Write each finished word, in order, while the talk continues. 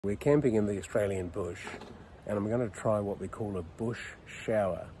We're camping in the Australian bush and I'm going to try what we call a bush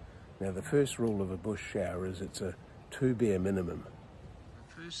shower. Now the first rule of a bush shower is it's a 2 bare minimum.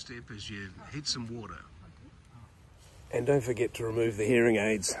 The first step is you heat some water. And don't forget to remove the hearing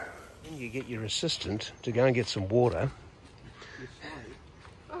aids. Then you get your assistant to go and get some water.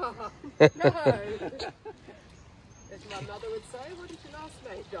 Oh, no! As my mother would say, what did you last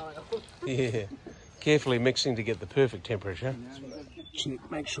night, Dial? Yeah. Carefully mixing to get the perfect temperature.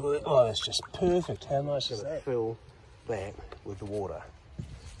 Make sure that, oh, that's just perfect. How nice is that? Fill that with the water.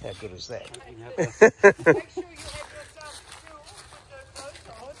 How good is that? Make sure you have yourself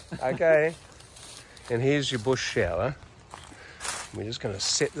filled with the Okay. And here's your bush shower. We're just going to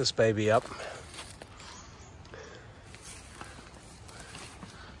set this baby up.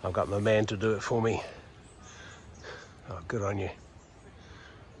 I've got my man to do it for me. Oh, good on you.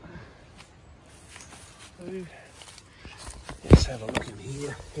 Let's have a look in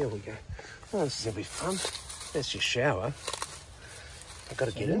here. Here we go. Oh, this is going to be fun. That's your shower. I've got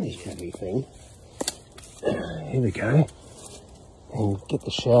to get in this heavy thing. Here we go. And get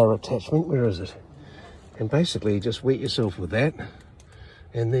the shower attachment. Where is it? And basically just wet yourself with that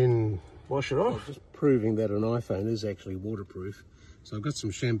and then wash it off. Just proving that an iPhone is actually waterproof. So I've got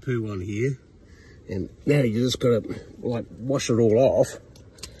some shampoo on here. And now you just got to like wash it all off.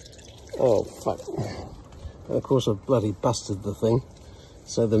 Oh, fuck. And of course I've bloody busted the thing.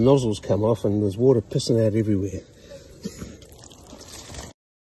 So the nozzles come off and there's water pissing out everywhere.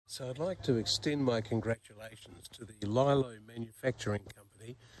 So I'd like to extend my congratulations to the Lilo Manufacturing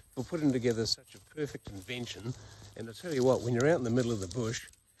Company for putting together such a perfect invention. And I tell you what, when you're out in the middle of the bush,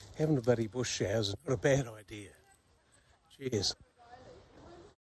 having a bloody bush shower is not a bad idea. Cheers.